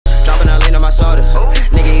soda.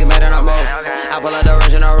 Nigga, you mad and I'm over. I pull up the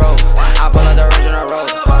original road. I pull up the original road.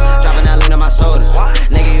 Dropping that lean in my soda.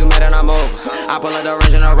 Nigga, you mad and I'm over. I pull up the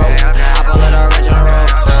original road. I pull up the original road.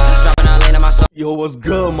 Dropping that lean in my soda. Yo, what's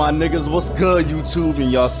good, my niggas? What's good, YouTube?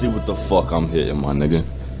 And y'all see what the fuck I'm hitting, my nigga.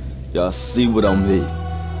 Y'all see what I'm hitting.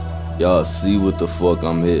 Y'all see what the fuck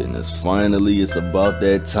I'm hitting. It's about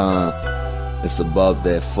that time. It's about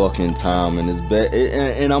that fucking time, and it's bad.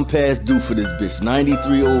 And I'm past due for this bitch.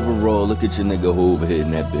 93 overall. Look at your nigga over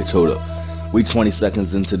hitting that bitch. Hold up. We 20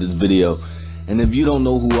 seconds into this video, and if you don't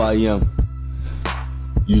know who I am,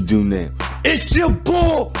 you do now. It's your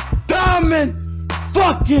boy, Diamond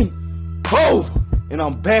fucking Ho, and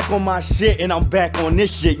I'm back on my shit, and I'm back on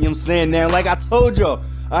this shit. You know what I'm saying? Now, like I told y'all,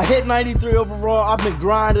 I hit 93 overall. I've been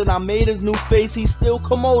grinding. I made his new face. He's still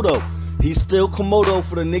Komodo. He's still Komodo.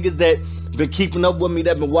 For the niggas that been keeping up with me,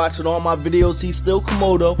 that been watching all my videos, he's still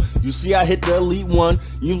Komodo. You see, I hit the Elite 1.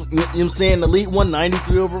 You know what I'm saying? The Elite 1,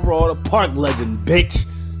 93 overall. The Park legend, bitch.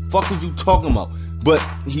 Fuck is you talking about? But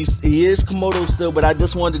he is Komodo still, but I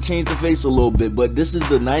just wanted to change the face a little bit. But this is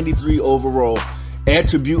the 93 overall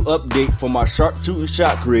attribute update for my sharpshooting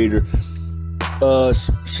shot creator.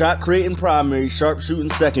 Shot creating primary, sharpshooting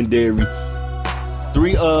secondary.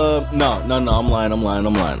 I'm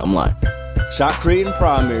lying. Shot creating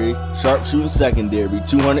primary, sharpshooting secondary,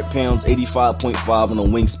 200 pounds, 85.5 on the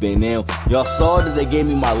wingspan. Now, y'all saw that they gave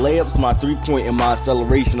me my layups, my 3-point, and my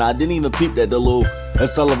acceleration. I didn't even peep that the little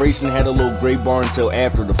acceleration had a little gray bar until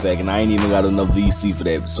after the fact, and I ain't even got enough VC for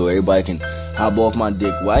that. So everybody can hop off my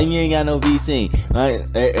dick. Why you ain't got no VC?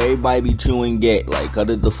 Everybody be chewing gat, like cut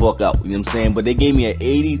it the fuck out. You know what I'm saying? But they gave me an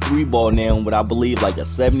 83 ball now, but I believe like a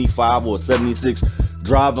 75 or 76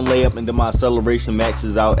 driving layup, and then my acceleration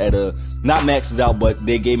maxes out at a, not maxes out, but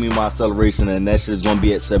they gave me my acceleration, and that shit is gonna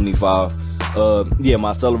be at 75. Yeah, my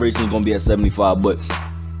acceleration is gonna be at 75, but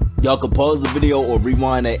y'all can pause the video or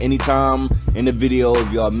rewind at any time in the video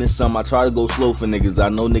if y'all miss something. I try to go slow for niggas. I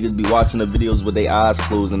know niggas be watching the videos with their eyes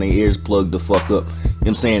closed and their ears plugged the fuck up. You know what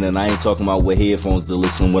I'm saying? And I ain't talking about with headphones to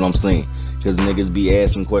listen to what I'm saying, because niggas be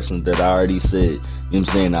asking questions that I already said. You know what I'm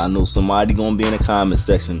saying? I know somebody gonna be in the comment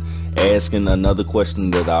section asking another question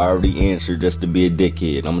that I already answered just to be a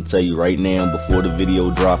dickhead. I'm gonna tell you right now, before the video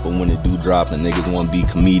drop and when it do drop, and niggas wanna be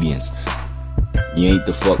comedians, you ain't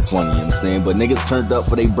the fuck funny, you know what I'm saying? But niggas turned up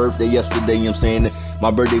for their birthday yesterday, you know what I'm saying?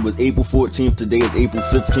 My birthday was April 14th, today is April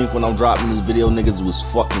 15th when I'm dropping this video. Niggas was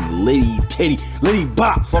fucking litty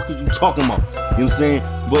bop, fuck is you talking about? You know what I'm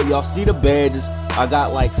saying? But y'all see the badges. I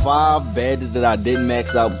got like 5 badges that I didn't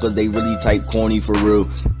max out because they really type corny for real.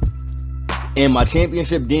 And my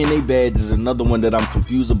championship DNA badge is another one that I'm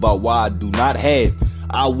confused about why I do not have.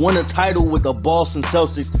 I won a title with the Boston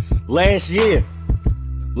Celtics last year.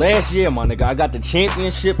 Last year, my nigga, I got the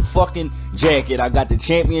championship fucking jacket. I got the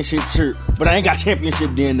championship shirt, but I ain't got championship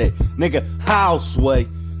DNA. Nigga, how, Sway?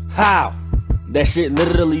 How? That shit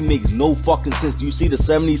literally makes no fucking sense. You see the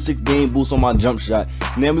 76 game boost on my jump shot.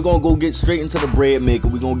 And then we're gonna go get straight into the bread maker.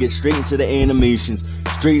 We're gonna get straight into the animations,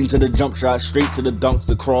 straight into the jump shot, straight to the dunks,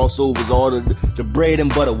 the crossovers, all the bread and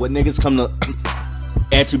butter. What niggas come to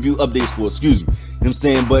attribute updates for, excuse me. You know what I'm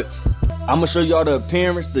saying? But I'm gonna show y'all the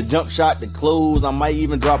appearance, the jump shot, the clothes. I might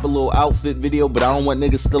even drop a little outfit video, but I don't want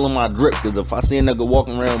niggas stealing my drip, because if I see a nigga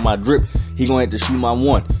walking around with my drip, he gonna have to shoot my one. You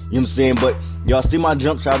know what I'm saying? But y'all see my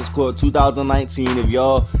jump shot is called 2019. If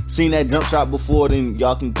y'all seen that jump shot before, then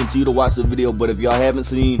y'all can continue to watch the video. But if y'all haven't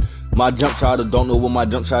seen my jump shot or don't know what my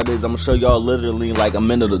jump shot is, I'm gonna show y'all literally in like a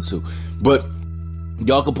minute or two. But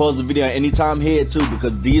y'all can pause the video at any time here too,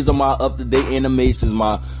 because these are my up-to-date animations,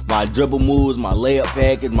 my dribble moves, my layup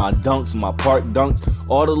package, my dunks, my park dunks,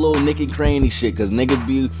 all the little nick and cranny shit, because niggas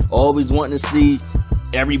be always wanting to see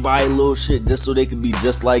everybody little shit just so they can be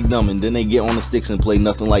just like them, and then they get on the sticks and play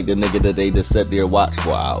nothing like the nigga that they just sat there and watch for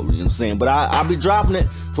an hour. You know what I'm saying? But I be dropping it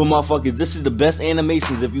for motherfuckers. This is the best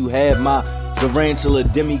animations if you have my Tarantula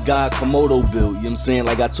Demigod Komodo build. You know what I'm saying?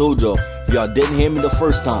 Like I told y'all, if y'all didn't hear me the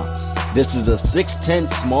first time, this is a 6'10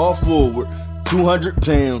 small forward, 200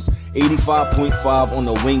 pounds, 85.5 on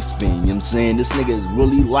the wingspan. You know what I'm saying? This nigga is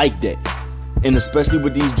really like that. And especially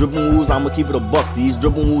with these dribble moves, I'm gonna keep it a buck. These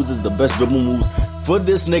dribble moves is the best dribble moves for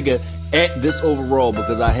this nigga at this overall,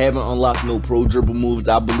 because I haven't unlocked no pro dribble moves.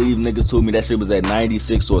 I believe niggas told me that shit was at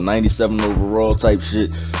 96 or 97 overall type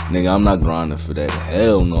shit. Nigga, I'm not grinding for that.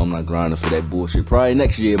 Hell no, I'm not grinding for that bullshit. Probably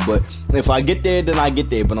next year, but if I get there, then I get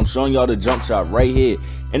there. But I'm showing y'all the jump shot right here.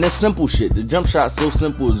 And it's simple shit. The jump shot so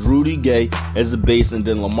simple as Rudy Gay as the base, and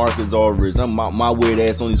then LaMarcus Aldridge. My weird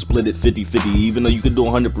ass only split it 50-50, even though you could do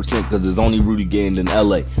 100% because there's only Rudy Gay and then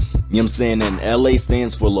LA. You know what I'm saying? And LA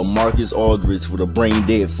stands for LaMarcus Aldridge, for the brain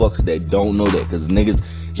dead fucks that don't know that, because niggas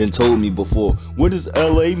then told me before, what does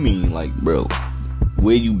LA mean? Like, bro,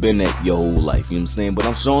 where you been at your whole life? You know what I'm saying? But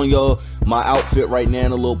I'm showing y'all my outfit right now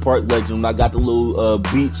in the little Park Legend. I got the little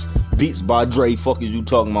Beats by Dre. Fuck is you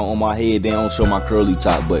talking about on my head? They don't show my curly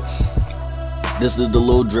top, but this is the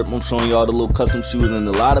little drip. I'm showing y'all the little custom shoes, and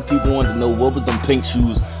a lot of people want to know what was them pink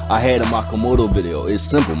shoes I had in my Komodo video. It's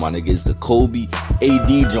simple, my nigga. It's the Kobe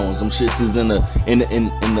AD Jones. Them shits is in the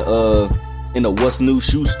What's New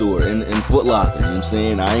shoe store in Foot Locker. You know what I'm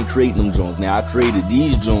saying? I ain't creating them Jones. Now I created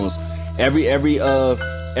these Jones.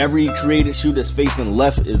 Every created shoe that's facing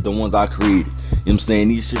left is the ones I created. You know what I'm saying?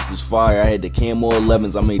 These shits is fire. I had the Camo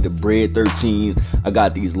 11s. I made the Bread 13s. I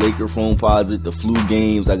got these Laker Foam Posit, the Flu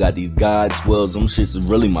Games. I got these God 12s. Them shits is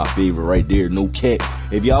really my favorite right there. No cap.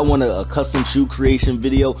 If y'all want a custom shoe creation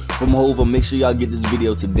video from Hova, make sure y'all get this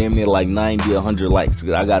video to damn near like 90 or 100 likes.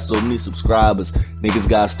 Cause I got so many subscribers. Niggas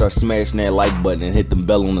gotta start smashing that like button and hit the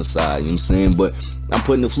bell on the side. You know what I'm saying? But I'm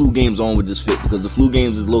putting the Flu Games on with this fit because the Flu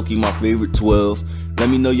Games is low-key my favorite 12. Let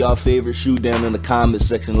me know y'all favorite shoe down in the comment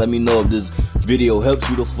section. Let me know if this video helps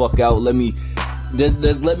you the fuck out. Let me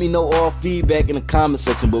know all feedback in the comment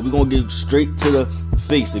section. But we're gonna get straight to the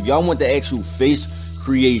face. If y'all want the actual face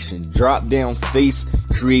creation, drop down face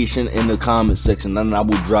creation in the comment section, and I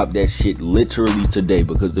will drop that shit literally today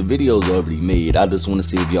because the video's already made. I just want to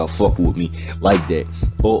see if y'all fuck with me like that,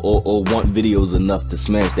 or want videos enough to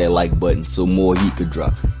smash that like button so more heat could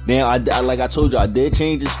drop. Now, I like I told you, I did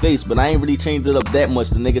change his face, but I ain't really changed it up that much.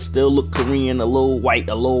 The nigga still look Korean, a little white,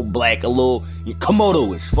 a little black, a little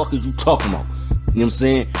Komodo-ish. Fuck is you talking about? You know what I'm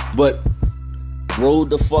saying? But roll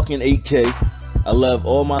the fucking 8K. I love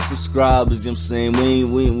all my subscribers. You know what I'm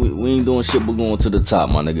saying? We ain't doing shit but going to the top,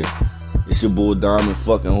 my nigga. It's your boy Diamond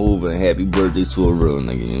fucking Hova, and happy birthday to a real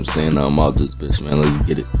nigga. You know what I'm saying? Now I'm out this bitch, man. Let's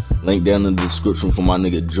get it. Link down in the description for my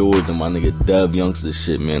nigga George and my nigga Dev Youngster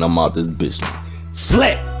shit, man. I'm out this bitch, man.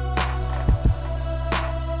 Slap!